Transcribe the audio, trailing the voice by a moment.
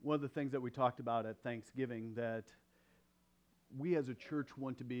one of the things that we talked about at Thanksgiving, that we as a church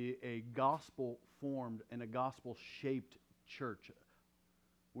want to be a gospel-formed and a gospel-shaped church.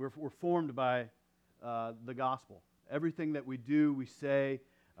 We're formed by the gospel. Everything that we do, we say,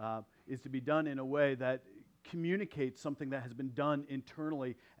 is to be done in a way that communicates something that has been done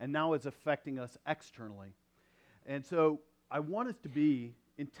internally and now is affecting us externally. And so I want us to be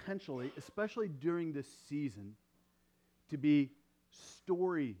intentionally, especially during this season, to be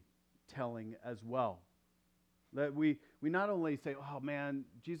storytelling as well. That we not only say, oh man,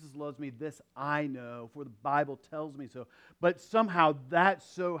 Jesus loves me, this I know, for the Bible tells me so, but somehow that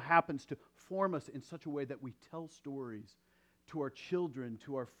so happens to form us in such a way that we tell stories to our children,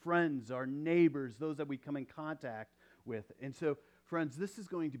 to our friends, our neighbors, those that we come in contact with. And so, friends, this is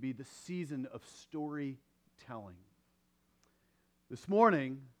going to be the season of storytelling. This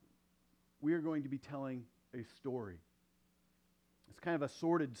morning, we are going to be telling a story. It's kind of a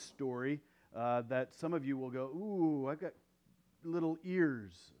sordid story that some of you will go, ooh, I've got little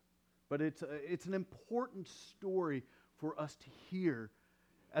ears. But it's an important story for us to hear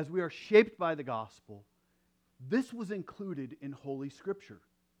as we are shaped by the gospel. This was included in Holy Scripture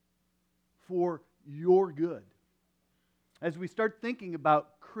for your good. As we start thinking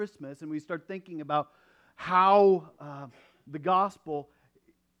about Christmas and we start thinking about how the gospel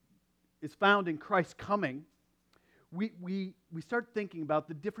is found in Christ's coming, we start thinking about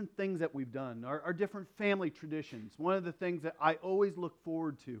the different things that we've done, our different family traditions. One of the things that I always look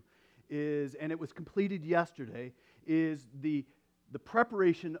forward to is, and it was completed yesterday, is the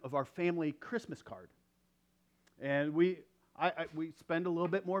preparation of our family Christmas card. And we spend a little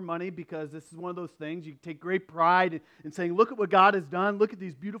bit more money because this is one of those things you take great pride in saying, look at what God has done. Look at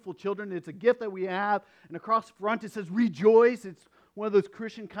these beautiful children. It's a gift that we have. And across the front it says rejoice. It's one of those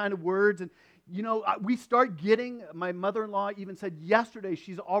Christian kind of words. And you know, we start getting, my mother-in-law even said yesterday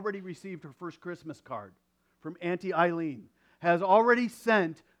she's already received her first Christmas card from Auntie Eileen. Has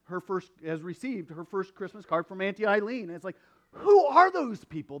received her first Christmas card from Auntie Eileen. And it's like, who are those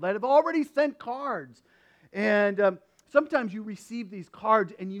people that have already sent cards? And sometimes you receive these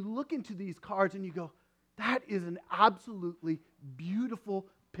cards and you look into these cards and you go, that is an absolutely beautiful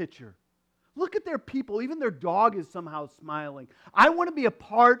picture. Look at their people. Even their dog is somehow smiling. I want to be a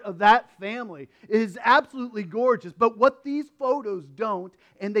part of that family. It is absolutely gorgeous. But what these photos don't,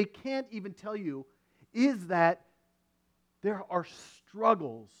 and they can't even tell you, is that there are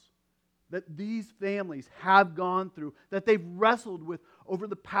struggles that these families have gone through, that they've wrestled with over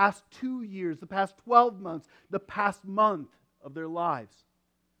the past 2 years, the past 12 months, the past month of their lives.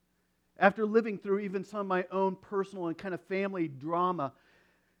 After living through even some of my own personal and kind of family drama,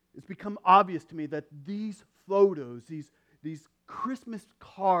 it's become obvious to me that these photos, these Christmas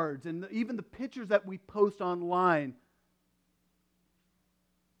cards, and even the pictures that we post online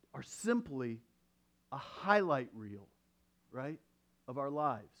are simply a highlight reel, right, of our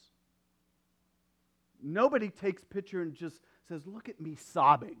lives. Nobody takes a picture and just says, look at me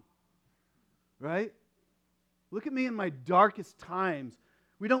sobbing, right? Look at me in my darkest times.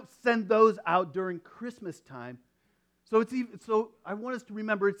 We don't send those out during Christmas time. So I want us to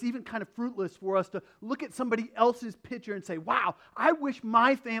remember it's even kind of fruitless for us to look at somebody else's picture and say, wow, I wish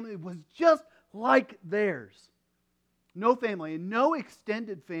my family was just like theirs. No family and no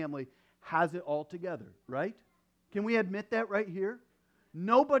extended family has it all together, right? Can we admit that right here?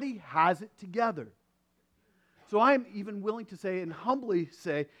 Nobody has it together. So I'm even willing to say and humbly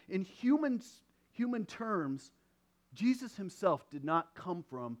say, in human terms, Jesus himself did not come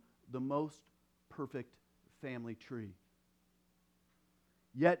from the most perfect family tree.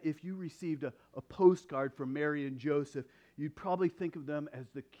 Yet if you received a postcard from Mary and Joseph, you'd probably think of them as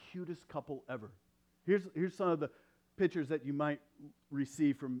the cutest couple ever. Here's some of the pictures that you might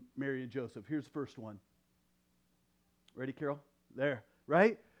receive from Mary and Joseph. Here's the first one. Ready, Carol? There,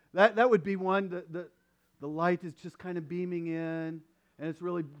 right? That would be one. The light is just kind of beaming in, and it's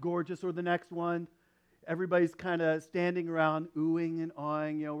really gorgeous. Or the next one, everybody's kind of standing around, oohing and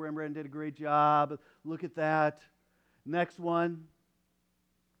awing. You know, Rembrandt did a great job. Look at that. Next one,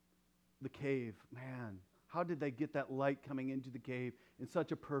 the cave. Man, how did they get that light coming into the cave in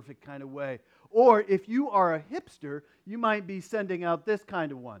such a perfect kind of way? Or if you are a hipster, you might be sending out this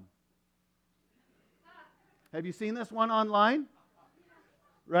kind of one. Have you seen this one online?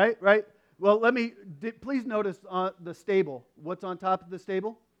 Right? Well, please notice the stable. What's on top of the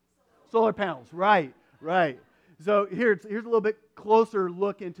stable? Solar panels. Right. So here's a little bit closer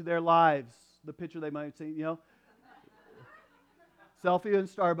look into their lives. The picture they might see, you know. Selfie in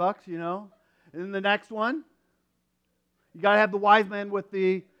Starbucks, you know. And then the next one, you got to have the wise man with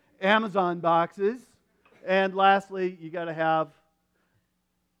the Amazon boxes. And lastly, you got to have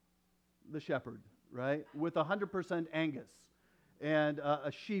the shepherd, right? With 100% Angus and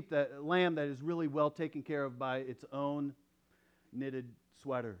a lamb that is really well taken care of by its own knitted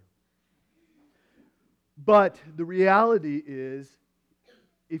sweater. But the reality is,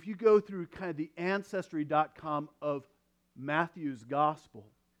 if you go through kind of the ancestry.com of Matthew's gospel,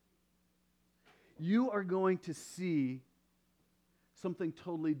 you are going to see something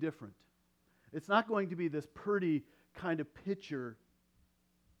totally different. It's not going to be this pretty kind of picture.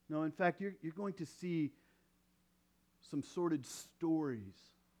 No, in fact, you're going to see some sordid stories.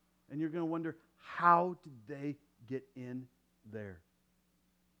 And you're going to wonder, how did they get in there?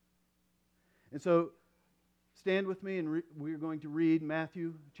 And so, stand with me, and we're going to read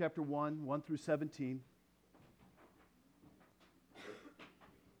Matthew chapter 1, 1 through 17.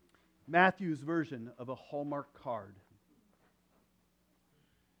 Matthew's version of a Hallmark card.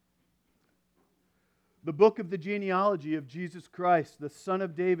 The book of the genealogy of Jesus Christ, the son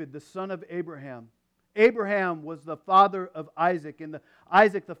of David, the son of Abraham. Abraham was the father of Isaac, and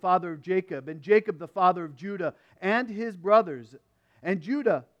Isaac the father of Jacob, and Jacob the father of Judah and his brothers, and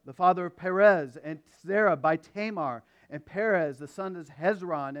Judah the father of Perez, and Zerah by Tamar, and Perez the son of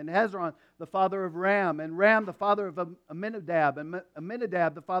Hezron, and Hezron the father of Ram, and Ram the father of Amminadab, and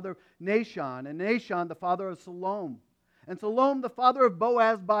Amminadab the father of Nahshon, and Nahshon the father of Salom, and Salom the father of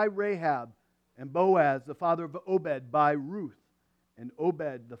Boaz by Rahab, and Boaz the father of Obed by Ruth, and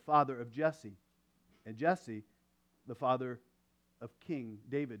Obed the father of Jesse, and Jesse the father of King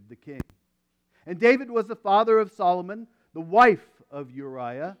David the king. And David was the father of Solomon, the wife of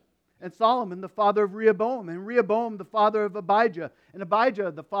Uriah, and Solomon the father of Rehoboam, and Rehoboam the father of Abijah, and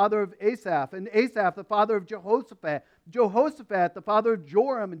Abijah the father of Asaph, and Asaph the father of Jehoshaphat, Jehoshaphat the father of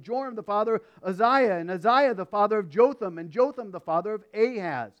Joram, and Joram the father of Uzziah, and Uzziah the father of Jotham, and Jotham the father of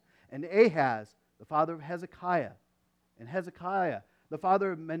Ahaz, and Ahaz the father of Hezekiah, and Hezekiah the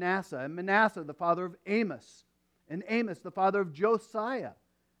father of Manasseh, and Manasseh the father of Amos, and Amos the father of Josiah,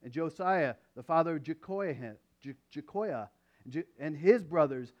 and Josiah the father of Jehoiah, and his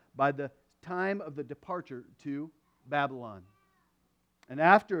brothers by the time of the departure to Babylon. And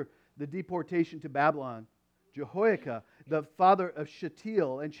after the deportation to Babylon, Jehoiakim the father of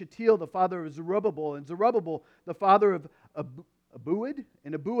Shealtiel, and Shealtiel the father of Zerubbabel, and Zerubbabel the father of Abuad,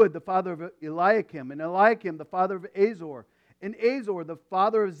 and Abuad the father of Eliakim, and Eliakim the father of Azor, and Azor the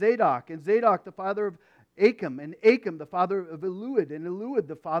father of Zadok, and Zadok the father of Achim, and Achim the father of Eliud, and Eliud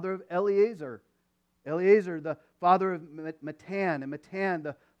the father of Eleazar, Eleazar the father of Matan, and Matan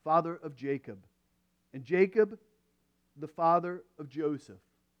the father of Jacob, and Jacob the father of Joseph,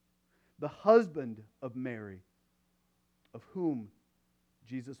 the husband of Mary, of whom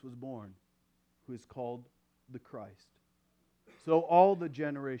Jesus was born, who is called the Christ. So all the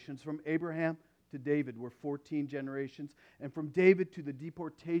generations from Abraham to David were 14 generations, and from David to the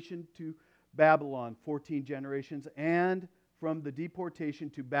deportation to Babylon, 14 generations, and from the deportation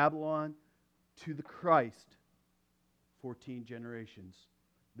to Babylon to the Christ, 14 generations.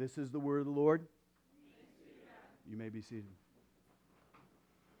 This is the word of the Lord. You may be seated.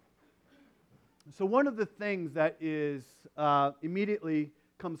 So one of the things that is immediately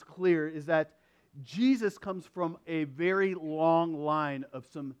comes clear is that Jesus comes from a very long line of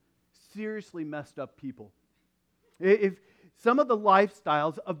some seriously messed up people. If some of the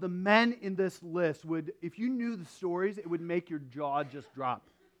lifestyles of the men in this list would, if you knew the stories, it would make your jaw just drop.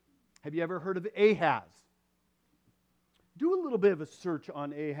 Have you ever heard of Ahaz? Do a little bit of a search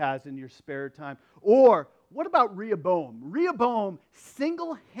on Ahaz in your spare time. Or what about Rehoboam? Rehoboam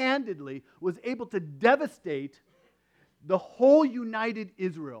single-handedly was able to devastate the whole united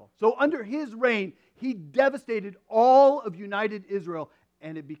Israel. So under his reign, he devastated all of united Israel,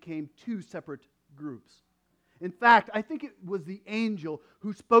 and it became two separate groups. In fact, I think it was the angel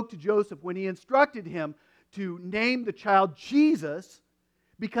who spoke to Joseph when he instructed him to name the child Jesus,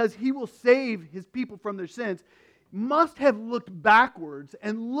 because he will save his people from their sins, must have looked backwards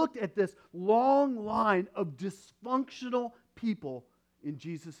and looked at this long line of dysfunctional people in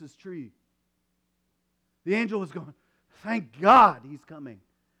Jesus' tree. The angel was going, thank God he's coming,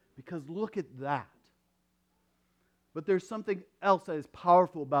 because look at that. But there's something else that is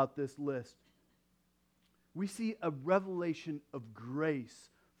powerful about this list. We see a revelation of grace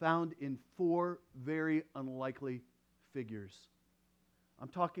found in four very unlikely figures. I'm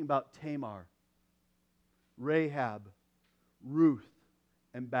talking about Tamar, Rahab, Ruth,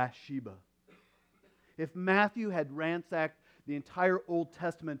 and Bathsheba. If Matthew had ransacked the entire Old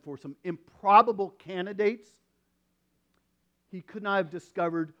Testament for some improbable candidates, he could not have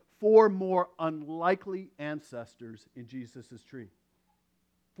discovered four more unlikely ancestors in Jesus' tree.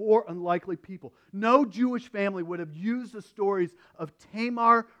 Four unlikely people. No Jewish family would have used the stories of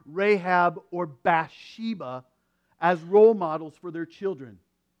Tamar, Rahab, or Bathsheba as role models for their children.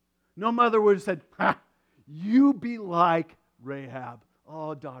 No mother would have said, "Ha, you be like Rahab.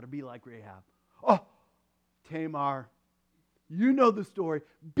 Oh, daughter, be like Rahab. Oh, Tamar, you know the story.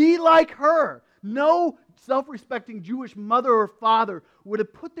 Be like her." No self-respecting Jewish mother or father would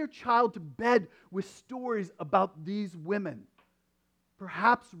have put their child to bed with stories about these women.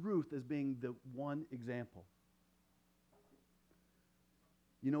 Perhaps Ruth as being the one example.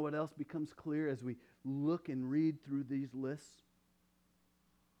 You know what else becomes clear as we look and read through these lists?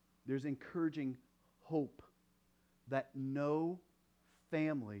 There's encouraging hope that no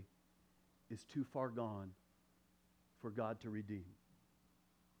family is too far gone for God to redeem.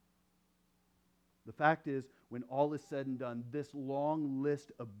 The fact is, when all is said and done, this long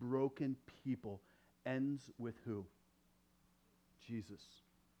list of broken people ends with who? Jesus.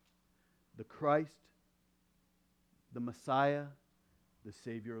 The Christ, the Messiah, the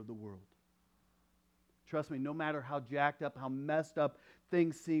Savior of the world. Trust me, no matter how jacked up, how messed up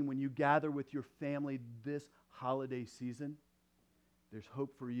things seem when you gather with your family this holiday season, there's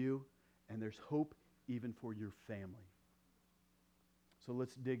hope for you, and there's hope even for your family. So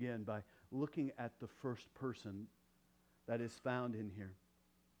let's dig in by looking at the first person that is found in here.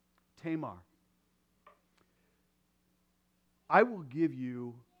 Tamar. I will give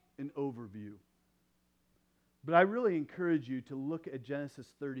you an overview, but I really encourage you to look at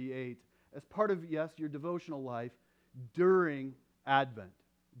Genesis 38 as part of, yes, your devotional life during Advent.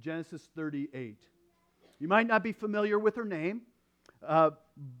 Genesis 38. You might not be familiar with her name,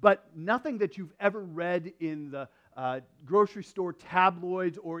 but nothing that you've ever read in the grocery store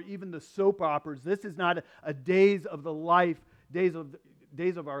tabloids or even the soap operas. This is not a days of our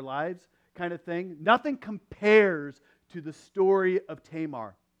lives kind of thing. Nothing compares to the story of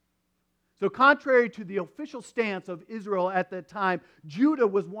Tamar. So contrary to the official stance of Israel at that time, Judah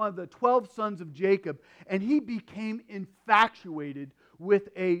was one of the 12 sons of Jacob, and he became infatuated with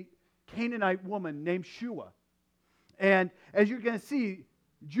a Canaanite woman named Shua. And as you're going to see,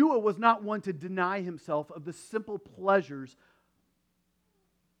 Judah was not one to deny himself of the simple pleasures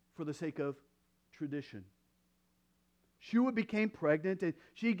for the sake of tradition. Shua became pregnant, and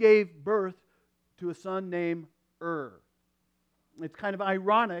she gave birth to a son named It's kind of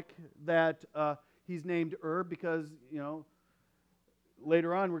ironic that he's named because,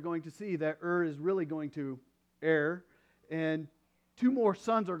 later on we're going to see that is really going to err, and two more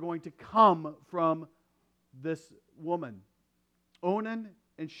sons are going to come from this woman, Onan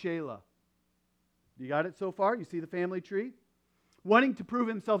and Shelah. You got it so far? You see the family tree? Wanting to prove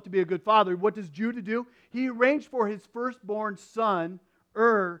himself to be a good father, what does Judah do? He arranged for his firstborn son,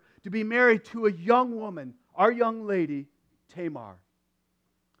 to be married to a young woman, our young lady, Tamar.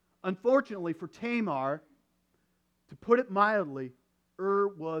 Unfortunately for Tamar, to put it mildly,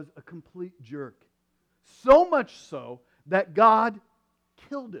 was a complete jerk. So much so that God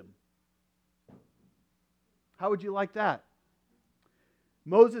killed him. How would you like that?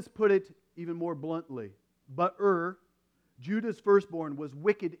 Moses put it even more bluntly. But Judah's firstborn, was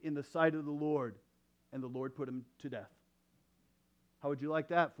wicked in the sight of the Lord, and the Lord put him to death. How would you like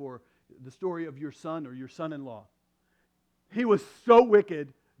that for the story of your son or your son-in-law? He was so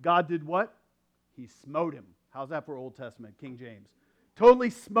wicked, God did what? He smote him. How's that for Old Testament, King James? Totally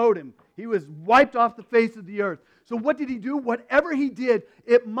smote him. He was wiped off the face of the earth. So what did he do? Whatever he did,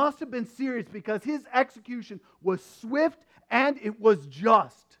 it must have been serious because his execution was swift and it was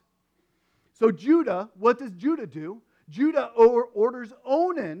just. So Judah, what does Judah do? Judah orders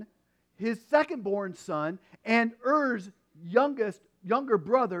Onan, his second-born son, and younger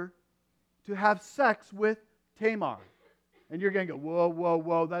brother, to have sex with Tamar. And you're going to go,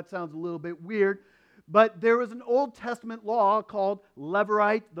 whoa, that sounds a little bit weird. But there was an Old Testament law called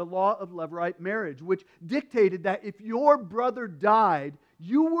Levirate, the law of Levirate marriage, which dictated that if your brother died,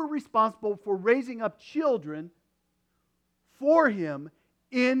 you were responsible for raising up children for him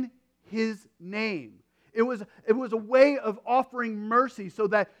in his name. It was a way of offering mercy so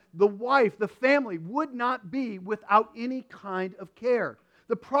that the wife, the family, would not be without any kind of care.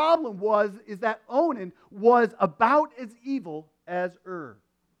 The problem is that Onan was about as evil as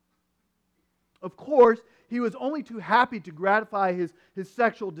Of course, he was only too happy to gratify his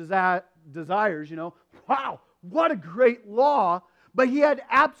sexual desires. Wow, what a great law. But he had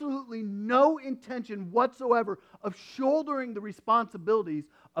absolutely no intention whatsoever of shouldering the responsibilities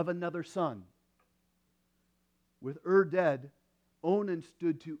of another son. With dead, Onan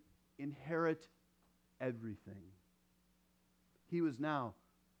stood to inherit everything. He was now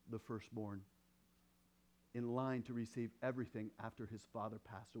the firstborn. in line to receive everything after his father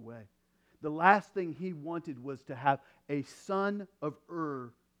passed away. The last thing he wanted was to have a son of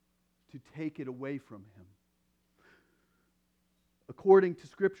Ur to take it away from him. According to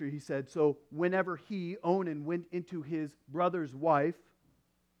Scripture, he said, so whenever he, Onan, went into his brother's wife,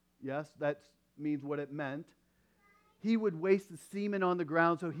 yes, that means what it meant, he would waste the semen on the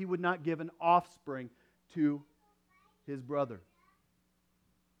ground so he would not give an offspring to his brother.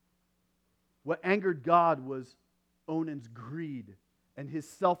 What angered God was Onan's greed and his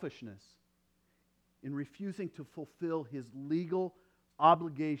selfishness in refusing to fulfill his legal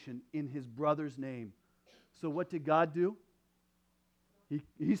obligation in his brother's name. So what did God do?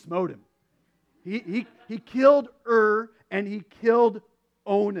 He smote him. He killed Ur and he killed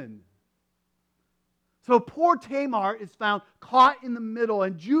Onan. So poor Tamar is found caught in the middle,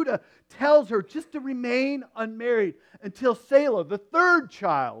 and Judah tells her just to remain unmarried until Selah, the third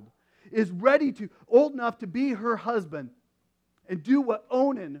child, is old enough to be her husband and do what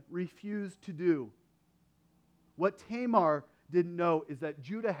Onan refused to do. What Tamar didn't know is that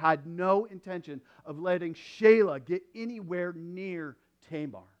Judah had no intention of letting Shelah get anywhere near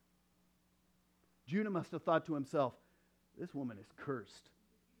Tamar. Judah must have thought to himself, this woman is cursed.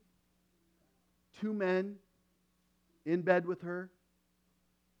 2 men in bed with her,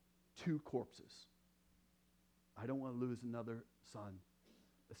 2 corpses. I don't want to lose another son,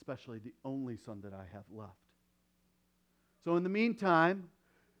 especially the only son that I have left. So in the meantime,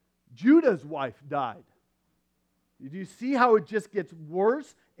 Judah's wife died. Do you see how it just gets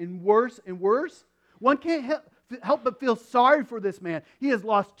worse and worse and worse? One can't help but feel sorry for this man. He has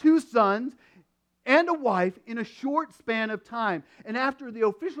lost 2 sons and a wife in a short span of time. And after the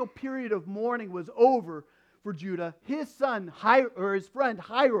official period of mourning was over for Judah, his friend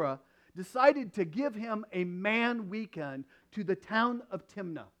Hira decided to give him a man weekend to the town of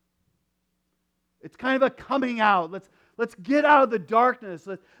Timnah. It's kind of a coming out. Let's get out of the darkness.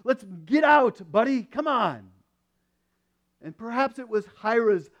 Let's get out, buddy. Come on. And perhaps it was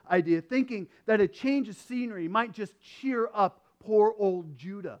Hira's idea, thinking that a change of scenery might just cheer up poor old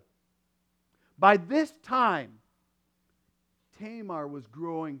Judah. By this time, Tamar was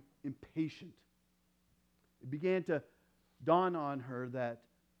growing impatient. It began to dawn on her that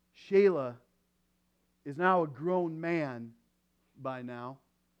Shelah is now a grown man by now,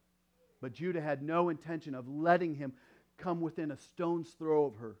 but Judah had no intention of letting him come within a stone's throw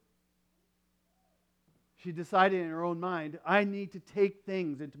of her. She decided in her own mind, I need to take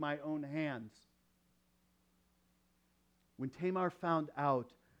things into my own hands. When Tamar found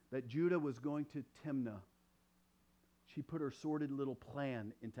out that Judah was going to Timnah, she put her sordid little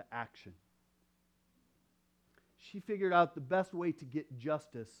plan into action. She figured out the best way to get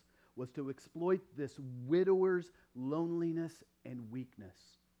justice was to exploit this widower's loneliness and weakness.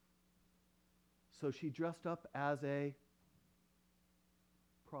 So she dressed up as a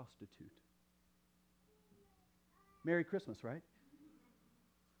prostitute. Merry Christmas, right?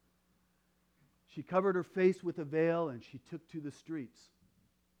 She covered her face with a veil and she took to the streets.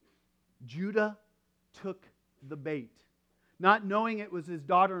 Judah took the bait. Not knowing it was his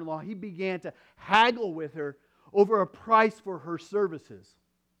daughter-in-law, he began to haggle with her over a price for her services.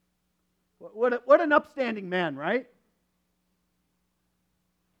 What an upstanding man, right?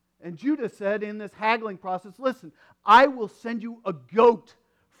 And Judah said in this haggling process, listen, I will send you a goat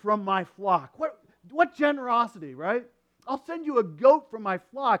from my flock. What generosity, right? I'll send you a goat from my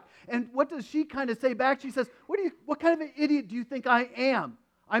flock. And what does she kind of say back? She says, what kind of an idiot do you think I am?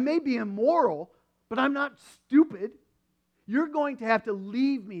 I may be immoral, but I'm not stupid. You're going to have to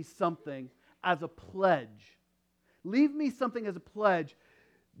leave me something as a pledge. Leave me something as a pledge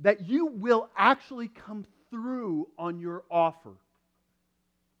that you will actually come through on your offer.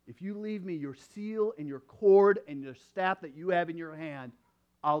 If you leave me your seal and your cord and your staff that you have in your hand,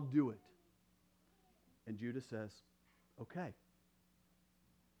 I'll do it. And Judah says, okay.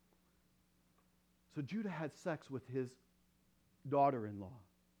 So Judah had sex with his daughter-in-law.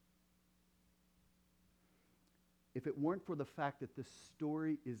 If it weren't for the fact that this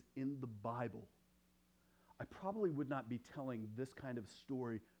story is in the Bible, I probably would not be telling this kind of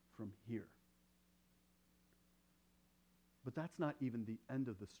story from here. But that's not even the end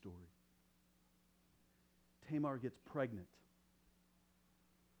of the story. Tamar gets pregnant.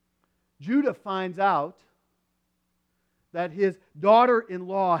 Judah finds out that his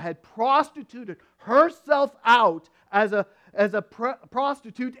daughter-in-law had prostituted herself out as a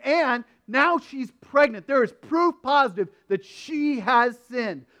prostitute, and now she's pregnant. There is proof positive that she has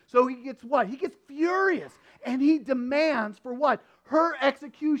sinned. So he gets what? He gets furious, and he demands for what? Her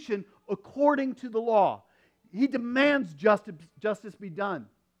execution according to the law. He demands justice be done.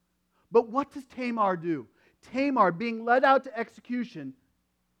 But what does Tamar do? Tamar, being led out to execution,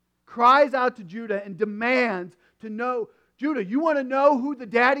 cries out to Judah and demands to know, Judah, you want to know who the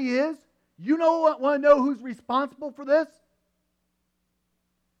daddy is? You want to know who's responsible for this?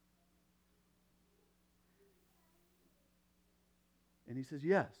 And he says,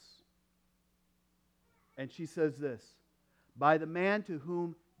 yes. And she says this, by the man to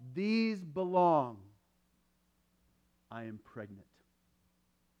whom these belong, I am pregnant.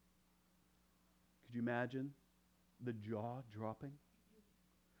 Could you imagine the jaw dropping?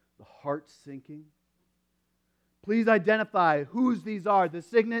 The heart sinking? Please identify whose these are, the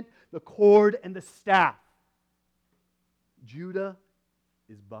signet, the cord, and the staff. Judah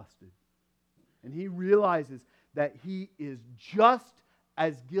is busted. And he realizes that he is just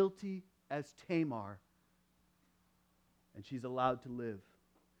as guilty as Tamar. And she's allowed to live.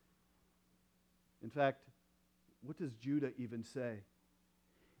 In fact, what does Judah even say?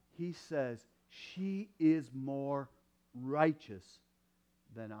 He says, she is more righteous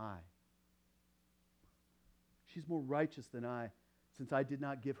than I. She's more righteous than I, since I did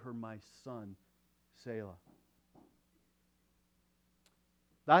not give her my son, Selah.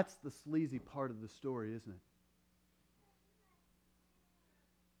 That's the sleazy part of the story, isn't it?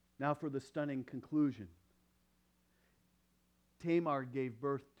 Now for the stunning conclusion. Tamar gave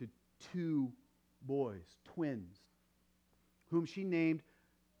birth to 2 boys, twins, whom she named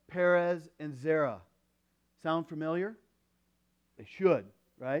Perez and Zerah. Sound familiar? They should,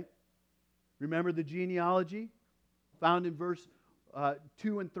 right? Remember the genealogy found in verse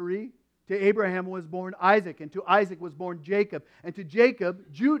 2 and 3? To Abraham was born Isaac, and to Isaac was born Jacob, and to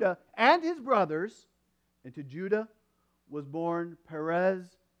Jacob, Judah and his brothers, and to Judah was born Perez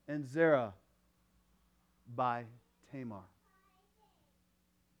and Zerah by Tamar.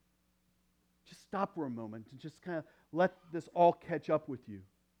 Just stop for a moment and just kind of let this all catch up with you.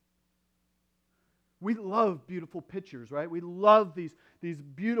 We love beautiful pictures, right? We love these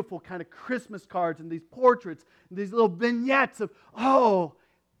beautiful kind of Christmas cards and these portraits and these little vignettes of, oh,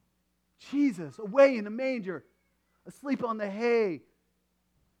 Jesus away in the manger, asleep on the hay.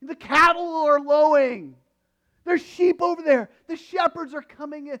 The cattle are lowing. There's sheep over there. The shepherds are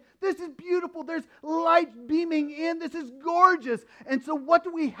coming in. This is beautiful. There's light beaming in. This is gorgeous. And so what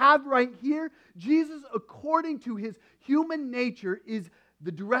do we have right here? Jesus, according to his human nature, is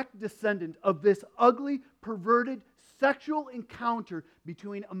the direct descendant of this ugly, perverted, sexual encounter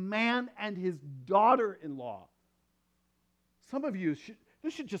between a man and his daughter-in-law. Some of you,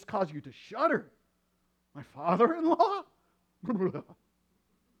 this should just cause you to shudder. My father-in-law?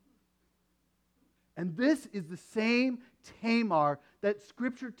 And this is the same Tamar that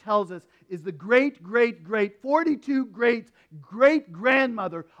Scripture tells us is the great, 42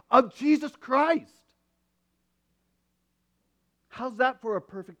 great-grandmother of Jesus Christ. How's that for a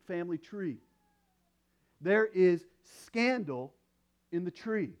perfect family tree? There is scandal in the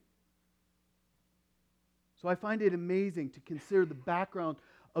tree. So I find it amazing to consider the background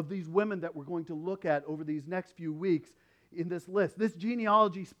of these women that we're going to look at over these next few weeks in this list. This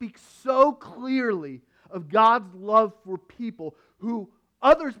genealogy speaks so clearly of God's love for people who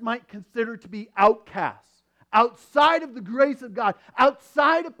others might consider to be outcasts, outside of the grace of God,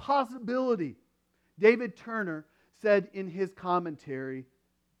 outside of possibility. David Turner said in his commentary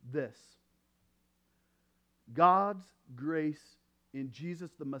this: God's grace in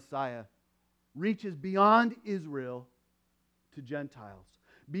Jesus the Messiah reaches beyond Israel to Gentiles,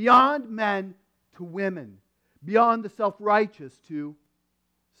 beyond men to women, beyond the self-righteous to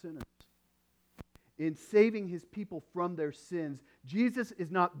sinners. In saving his people from their sins, Jesus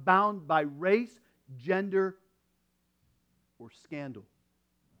is not bound by race, gender, or scandal.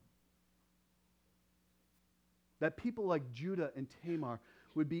 That people like Judah and Tamar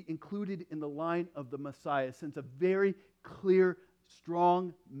would be included in the line of the Messiah sends a very clear,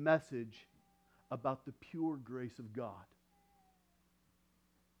 strong message about the pure grace of God.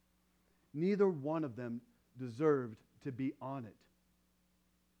 Neither one of them deserved to be on it,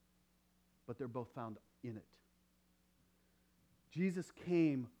 but they're both found in it. Jesus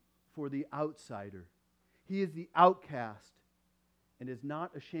came for the outsider. He is the outcast and is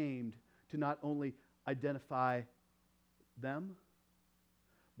not ashamed to not only identify them,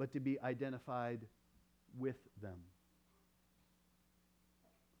 but to be identified with them.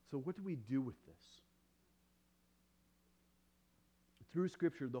 So what do we do with this? Through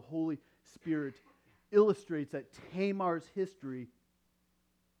Scripture, the Holy Spirit illustrates that Tamar's history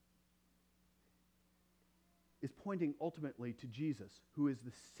is pointing ultimately to Jesus, who is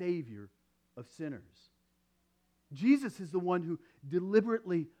the Savior of sinners. Jesus is the one who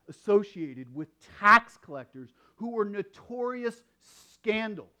deliberately associated with tax collectors who were notorious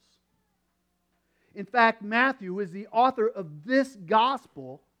scandals. In fact, Matthew, who is the author of this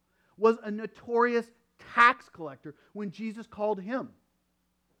gospel, was a notorious tax collector when Jesus called him.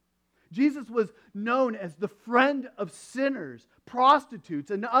 Jesus was known as the friend of sinners, prostitutes,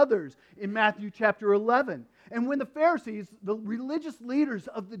 and others in Matthew chapter 11. And when the Pharisees, the religious leaders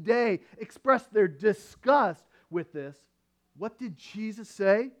of the day, expressed their disgust with this, what did Jesus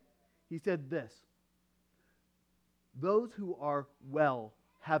say? He said this: "Those who are well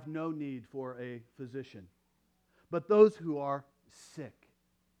have no need for a physician, but those who are sick."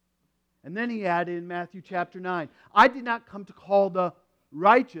 And then he added in Matthew chapter 9, "I did not come to call the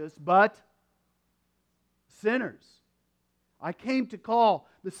righteous, but sinners." I came to call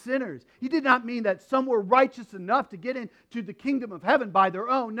the sinners. He did not mean that some were righteous enough to get into the kingdom of heaven by their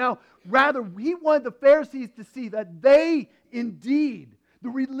own. No, rather, he wanted the Pharisees to see that they indeed, the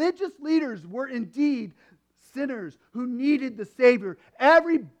religious leaders were indeed sinners who needed the Savior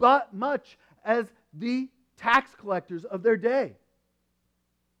every but much as the tax collectors of their day.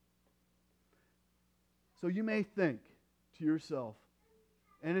 So you may think to yourself,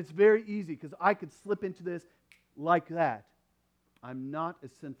 and it's very easy because I could slip into this like that, I'm not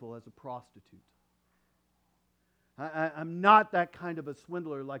as sinful as a prostitute. I'm not that kind of a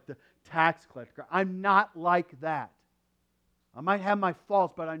swindler like the tax collector. I'm not like that. I might have my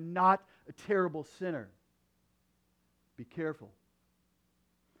faults, but I'm not a terrible sinner. Be careful.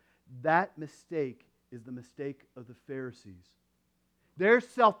 That mistake is the mistake of the Pharisees. Their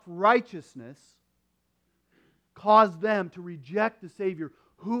self-righteousness caused them to reject the Savior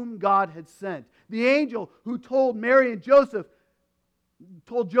whom God had sent. The angel who told Joseph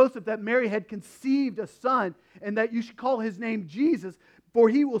that Mary had conceived a son and that you should call his name Jesus, for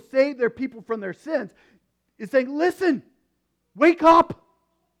he will save their people from their sins, is saying, listen, wake up.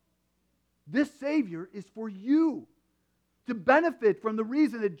 This Savior is for you. To benefit from the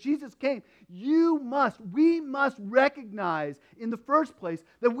reason that Jesus came, we must recognize in the first place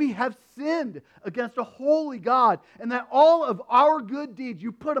that we have sinned against a holy God, and that all of our good deeds,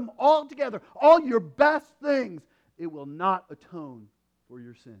 you put them all together, all your best things, it will not atone for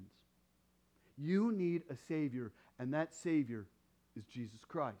your sins. You need a Savior, and that Savior is Jesus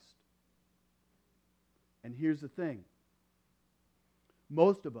Christ. And here's the thing.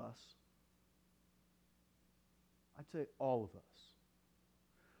 Most of us, I'd say all of us,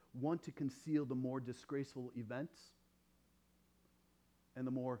 want to conceal the more disgraceful events and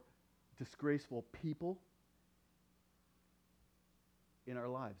the more disgraceful people in our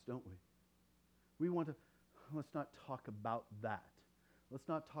lives, don't we? We want to, let's not talk about that. Let's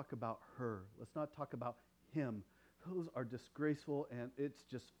not talk about her. Let's not talk about him. Those are disgraceful, and it's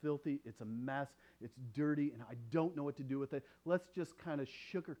just filthy. It's a mess. It's dirty, and I don't know what to do with it. Let's just kind of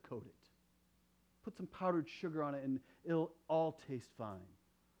sugarcoat it. Put some powdered sugar on it and it'll all taste fine.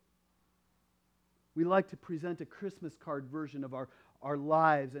 We like to present a Christmas card version of our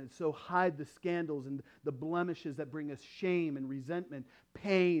lives and so hide the scandals and the blemishes that bring us shame and resentment,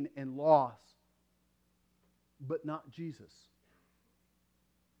 pain and loss. But not Jesus.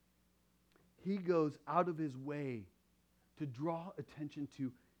 He goes out of his way to draw attention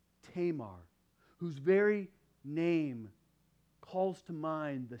to Tamar, whose very name calls to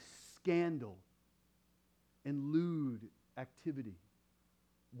mind the scandal and lewd activity.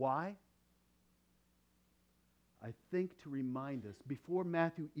 Why? I think to remind us, before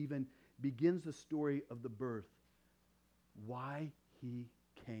Matthew even begins the story of the birth, why he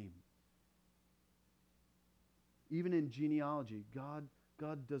came. Even in genealogy, God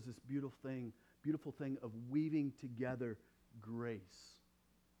does this beautiful thing of weaving together grace.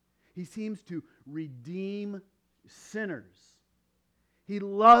 He seems to redeem sinners. He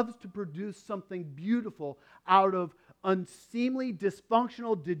loves to produce something beautiful out of unseemly,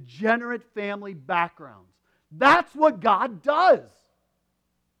 dysfunctional, degenerate family backgrounds. That's what God does.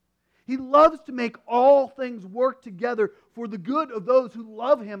 He loves to make all things work together for the good of those who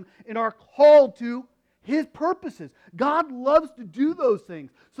love Him and are called to His purposes. God loves to do those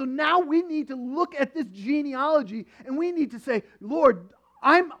things. So now we need to look at this genealogy and we need to say, Lord,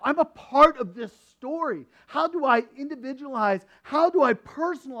 I'm a part of this story. How do I individualize? How do I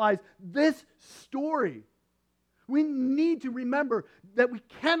personalize this story? We need to remember that we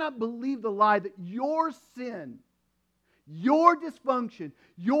cannot believe the lie that your sin, your dysfunction,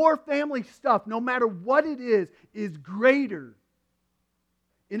 your family stuff, no matter what it is greater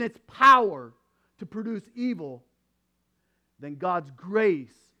in its power to produce evil than God's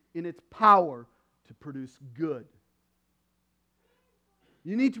grace in its power to produce good.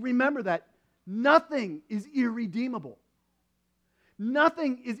 You need to remember that nothing is irredeemable.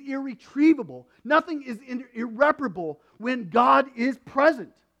 Nothing is irretrievable. Nothing is irreparable when God is present.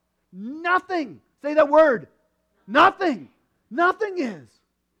 Nothing. Say that word. Nothing. Nothing is.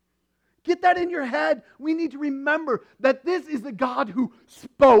 Get that in your head. We need to remember that this is the God who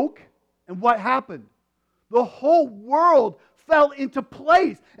spoke, and what happened? The whole world fell into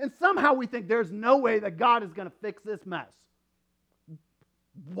place. And somehow we think there's no way that God is going to fix this mess.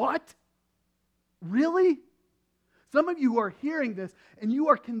 What? Really? Some of you are hearing this and you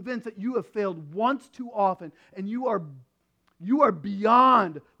are convinced that you have failed once too often and you are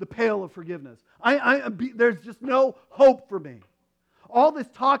beyond the pale of forgiveness. There's just no hope for me. All this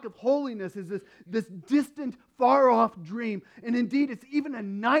talk of holiness is this distant, far-off dream. And indeed, it's even a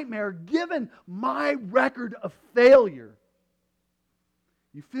nightmare given my record of failure.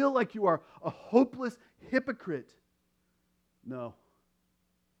 You feel like you are a hopeless hypocrite. No.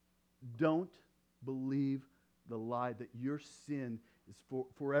 Don't believe the lie that your sin is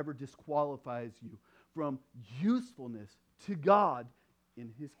forever disqualifies you from usefulness to God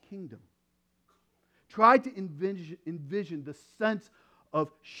in His kingdom. Try to envision the sense of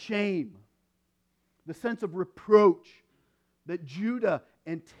shame, the sense of reproach that Judah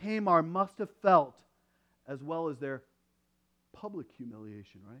and Tamar must have felt, as well as their public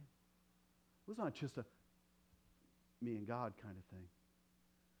humiliation, right? It was not just a me and God kind of thing.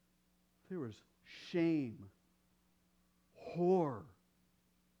 There was shame, horror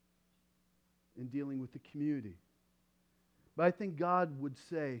in dealing with the community. But I think God would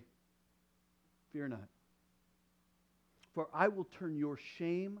say, fear not, for I will turn your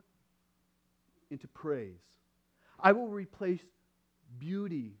shame into praise. I will replace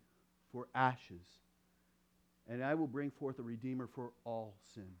beauty for ashes, and I will bring forth a Redeemer for all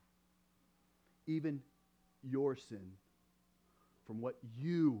sin, even your sin, from what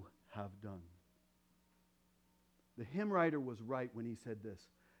you have done. The hymn writer was right when he said this: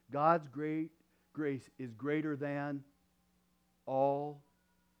 God's great grace is greater than all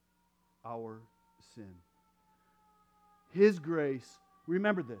our sin. His grace,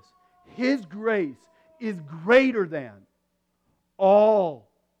 remember this, His grace is greater than all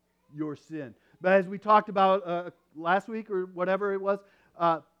your sin. But as we talked about last week or whatever it was,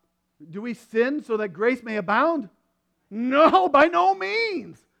 do we sin so that grace may abound? No, by no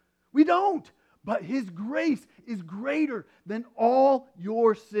means. We don't. But His grace is greater than all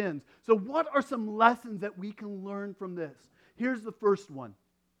your sins. So what are some lessons that we can learn from this? Here's the first one.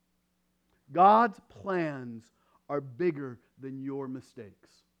 God's plans are bigger than your mistakes.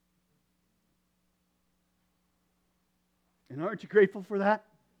 And aren't you grateful for that?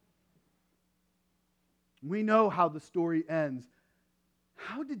 We know how the story ends.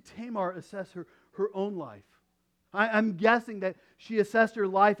 How did Tamar assess her own life? I'm guessing that she assessed her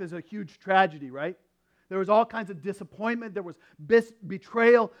life as a huge tragedy, right? There was all kinds of disappointment. There was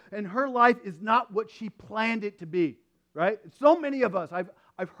betrayal. And her life is not what she planned it to be, right? So many of us,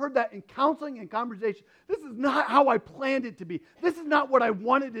 I've heard that in counseling and conversation. This is not how I planned it to be. This is not what I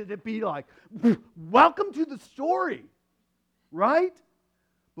wanted it to be like. Welcome to the story, right?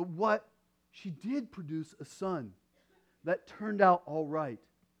 But what she did produce a son that turned out all right.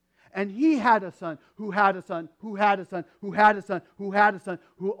 And he had a son who had a son who had a son who had a son who had a son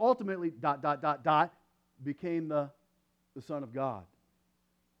who ultimately became the Son of God.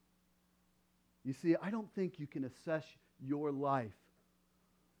 You see, I don't think you can assess your life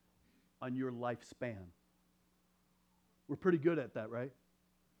on your lifespan. We're pretty good at that, right?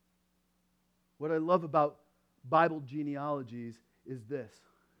 What I love about Bible genealogies is this.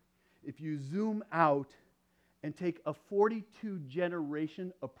 If you zoom out and take a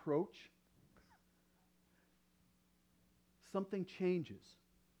 42-generation approach, something changes.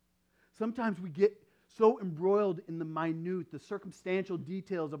 Sometimes we get so embroiled in the minute, the circumstantial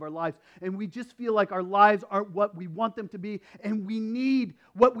details of our lives, and we just feel like our lives aren't what we want them to be, and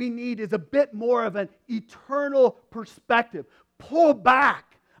what we need is a bit more of an eternal perspective. Pull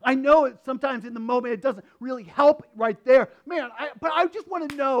back. I know it sometimes in the moment it doesn't really help right there. Man, but I just want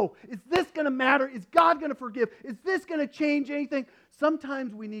to know, is this going to matter? Is God going to forgive? Is this going to change anything?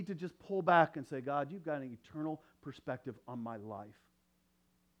 Sometimes we need to just pull back and say, God, you've got an eternal perspective on my life.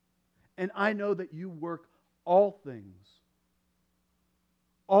 And I know that you work all things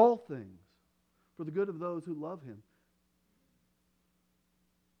for the good of those who love Him.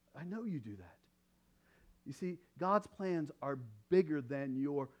 I know you do that. You see, God's plans are bigger than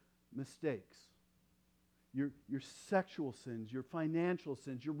your mistakes. Your sexual sins, your financial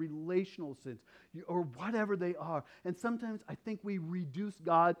sins, your relational sins, or whatever they are. And sometimes I think we reduce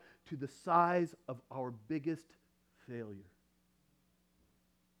God to the size of our biggest failure.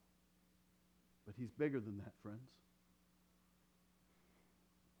 But He's bigger than that, friends.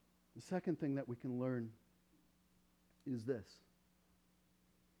 The second thing that we can learn is this.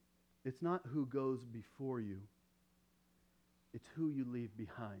 It's not who goes before you. It's who you leave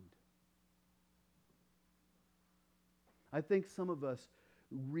behind. I think some of us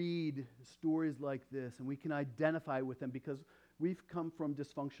read stories like this and we can identify with them because we've come from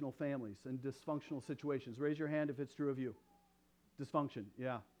dysfunctional families and dysfunctional situations. Raise your hand if it's true of you. Dysfunction,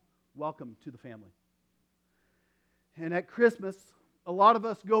 yeah. Welcome to the family. And at Christmas, a lot of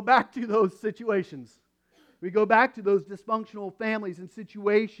us go back to those situations. We go back to those dysfunctional families and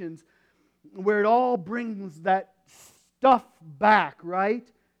situations where it all brings that stuff back, right?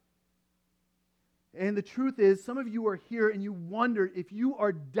 And the truth is, some of you are here and you wonder if you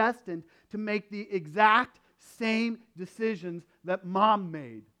are destined to make the exact same decisions that mom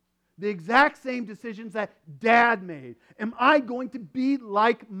made. The exact same decisions that dad made. Am I going to be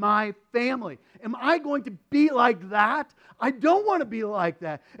like my family? Am I going to be like that? I don't want to be like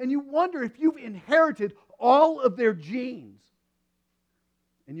that. And you wonder if you've inherited all of their genes.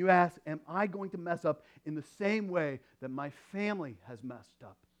 And you ask, am I going to mess up in the same way that my family has messed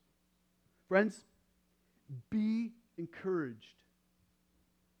up? Friends, be encouraged.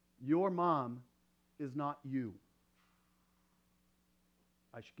 Your mom is not you.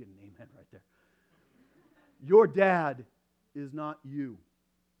 I should get an amen right there. Your dad is not you.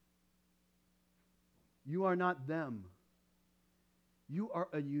 You are not them. You are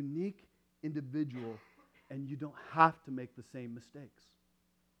a unique individual, and you don't have to make the same mistakes.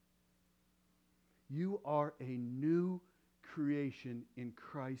 You are a new creation in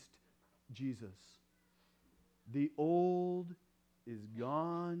Christ Jesus. The old is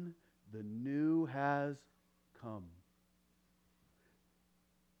gone, the new has come.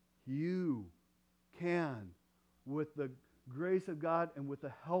 You can, with the grace of God and with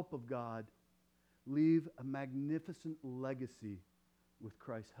the help of God, leave a magnificent legacy with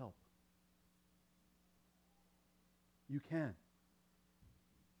Christ's help. You can.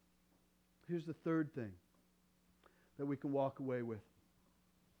 Here's the third thing that we can walk away with.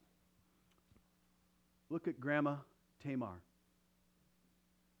 Look at Grandma Tamar.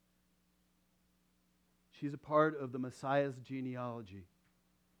 She's a part of the Messiah's genealogy.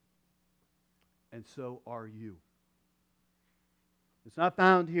 And so are you. It's not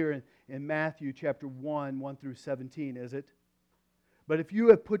found here in Matthew chapter 1 through 17, is it? But if you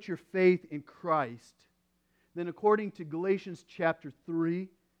have put your faith in Christ, then according to Galatians chapter 3,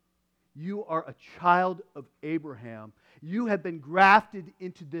 you are a child of Abraham. You have been grafted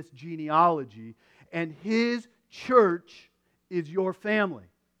into this genealogy, and his church is your family.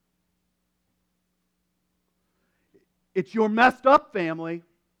 It's your messed up family,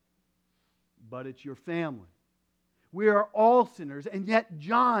 but it's your family. We are all sinners, and yet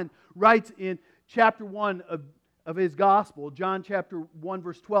John writes in chapter 1 of his gospel, John chapter 1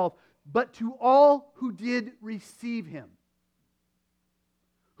 verse 12, but to all who did receive him,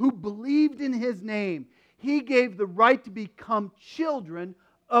 who believed in his name, he gave the right to become children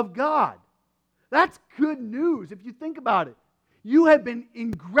of God. That's good news if you think about it. You have been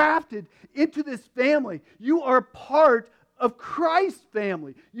engrafted into this family. You are part of Christ's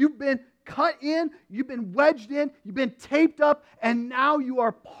family. You've been cut in, you've been wedged in, you've been taped up, and now you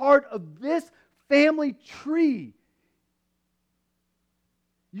are part of this family tree.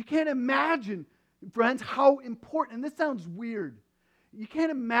 You can't imagine, friends, how important, and this sounds weird, you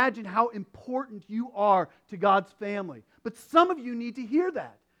can't imagine how important you are to God's family. But some of you need to hear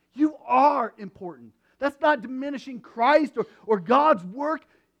that. You are important. That's not diminishing Christ or God's work.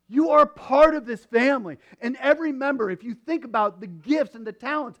 You are part of this family. And every member, if you think about the gifts and the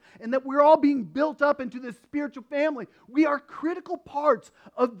talents, and that we're all being built up into this spiritual family, we are critical parts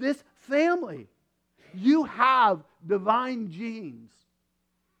of this family. You have divine genes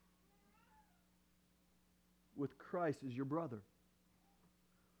with Christ as your brother.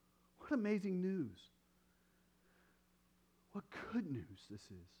 What amazing news. What good news this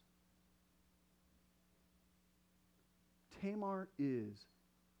is. Tamar is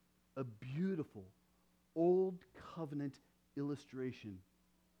a beautiful old covenant illustration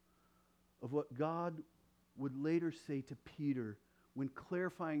of what God would later say to Peter when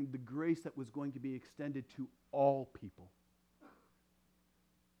clarifying the grace that was going to be extended to all people.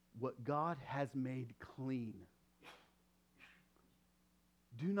 What God has made clean,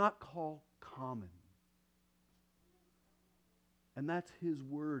 do not call common. And that's His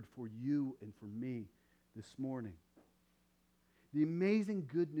word for you and for me this morning. The amazing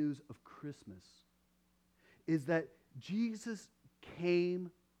good news of Christmas is that Jesus came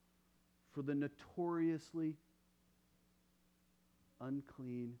for the notoriously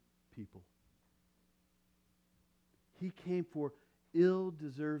unclean people. He came for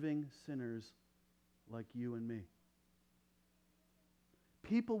ill-deserving sinners like you and me.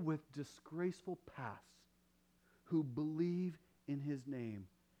 People with disgraceful pasts who believe in his name,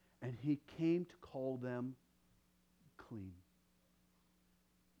 and he came to call them clean.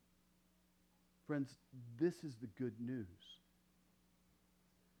 Friends, this is the good news.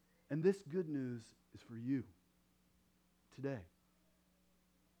 And this good news is for you today.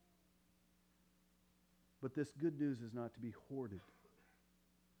 But this good news is not to be hoarded.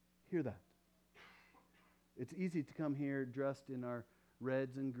 Hear that. It's easy to come here dressed in our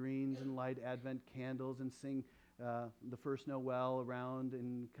reds and greens and light Advent candles and sing the first Noel around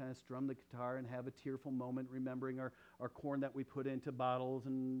and kind of strum the guitar and have a tearful moment remembering our corn that we put into bottles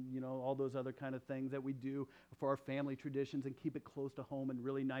and, all those other kind of things that we do for our family traditions and keep it close to home and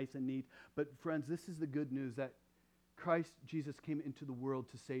really nice and neat. But friends, this is the good news that Christ Jesus came into the world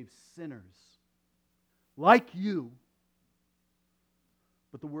to save sinners like you.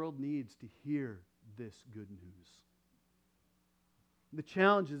 But the world needs to hear this good news. The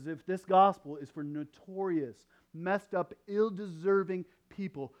challenge is if this gospel is for notorious, messed up, ill-deserving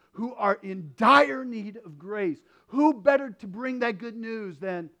people who are in dire need of grace, who better to bring that good news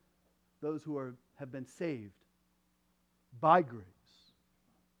than those who have been saved by grace?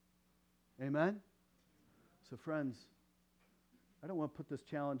 Amen? So friends, I don't want to put this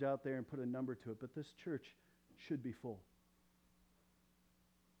challenge out there and put a number to it, but this church should be full.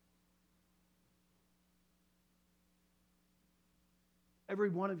 Every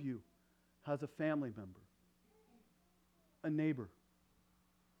one of you has a family member, a neighbor,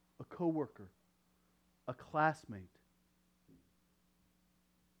 a coworker, a classmate,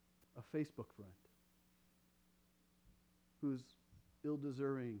 a Facebook friend who's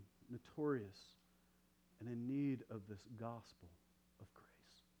ill-deserving, notorious, and in need of this gospel of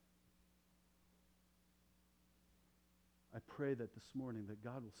grace. I pray that this morning that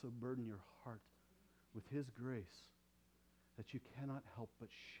God will so burden your heart with His grace that you cannot help but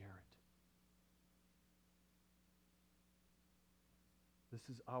share it. This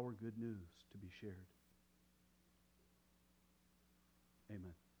is our good news to be shared.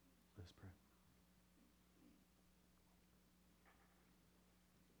 Amen. Let's pray.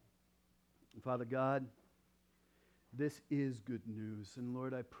 Father God, this is good news. And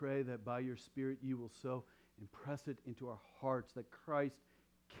Lord, I pray that by your Spirit you will so impress it into our hearts that Christ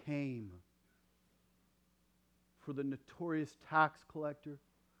came for the notorious tax collector,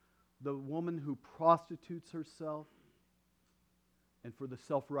 the woman who prostitutes herself, and for the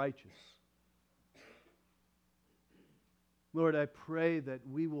self-righteous. Lord, I pray that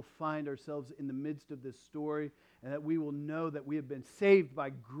we will find ourselves in the midst of this story and that we will know that we have been saved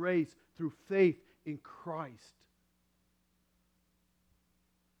by grace through faith in Christ.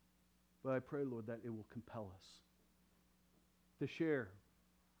 But I pray, Lord, that it will compel us to share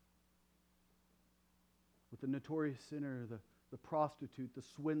with the notorious sinner, the prostitute, the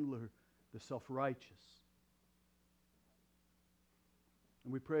swindler, the self-righteous.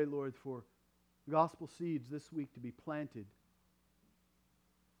 And we pray, Lord, for gospel seeds this week to be planted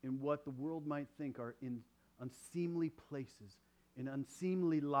in what the world might think are in unseemly places, in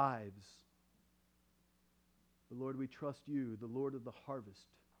unseemly lives. But Lord, we trust you, the Lord of the harvest,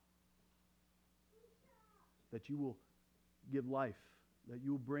 that you will give life, that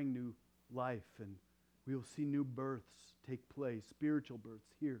you will bring new life, and we will see new births take place, spiritual births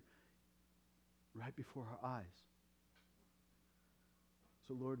here, right before our eyes.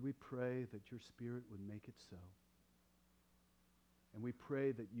 So Lord, we pray that your Spirit would make it so. And we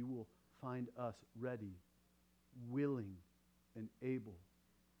pray that you will find us ready, willing, and able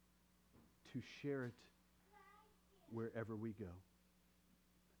to share it wherever we go.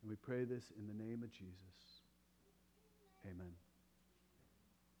 And we pray this in the name of Jesus. Amen.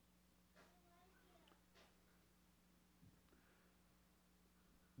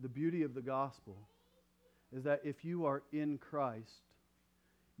 The beauty of the gospel is that if you are in Christ,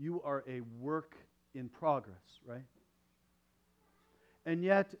 you are a work in progress, right? And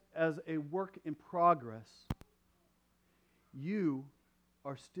yet, as a work in progress, you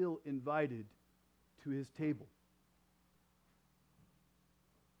are still invited to his table.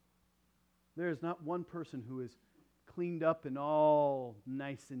 There is not one person who is cleaned up and all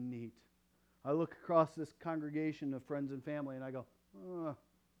nice and neat. I look across this congregation of friends and family and I go,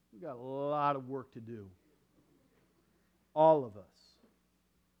 we've got a lot of work to do. All of us.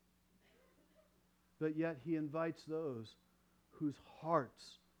 But yet he invites those whose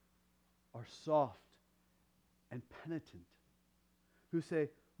hearts are soft and penitent, who say,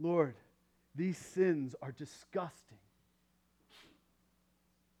 Lord, these sins are disgusting.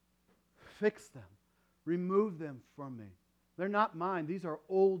 Fix them. Remove them from me. They're not mine. These are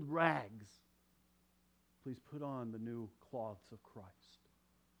old rags. Please put on the new cloths of Christ.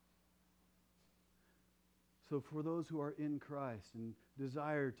 So for those who are in Christ and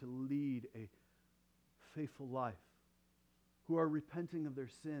desire to lead a faithful life, who are repenting of their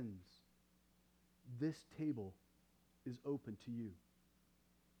sins, this table is open to you.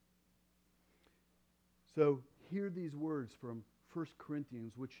 So hear these words from 1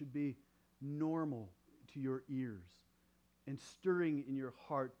 Corinthians, which should be normal to your ears and stirring in your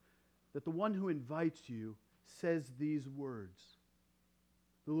heart, that the one who invites you says these words.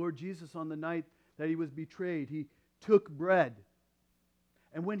 The Lord Jesus, on the night that he was betrayed, he took bread.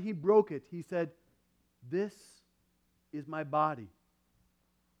 And when he broke it, he said, "This is my body,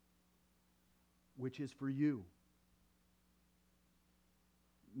 which is for you."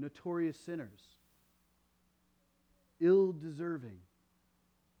 Notorious sinners, ill-deserving,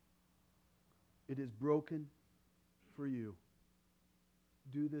 it is broken for you.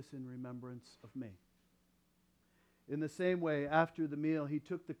 Do this in remembrance of me. In the same way, after the meal, he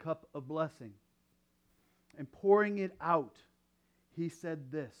took the cup of blessing, and pouring it out, he said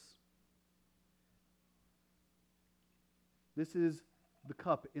this. This is the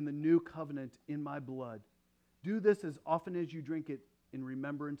cup in the new covenant in my blood. Do this as often as you drink it in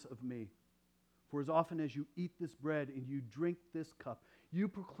remembrance of me. For as often as you eat this bread and you drink this cup, you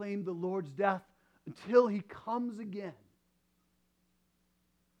proclaim the Lord's death until he comes again.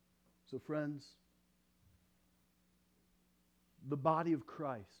 So friends, the body of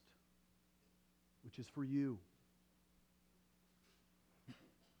Christ, which is for you,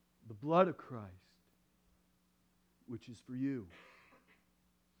 the blood of Christ, which is for you.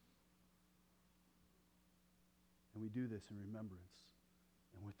 And we do this in remembrance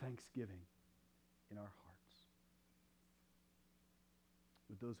and with thanksgiving in our hearts.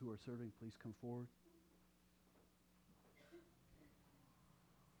 Would those who are serving please come forward?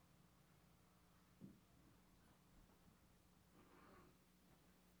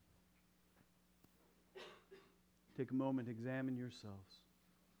 Take a moment, examine yourselves.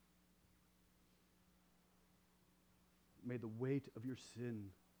 May the weight of your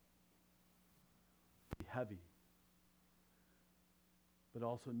sin be heavy, but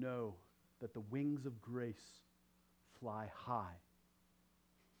also know that the wings of grace fly high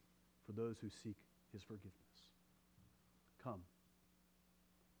for those who seek his forgiveness. Come,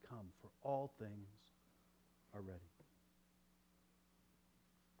 for all things are ready.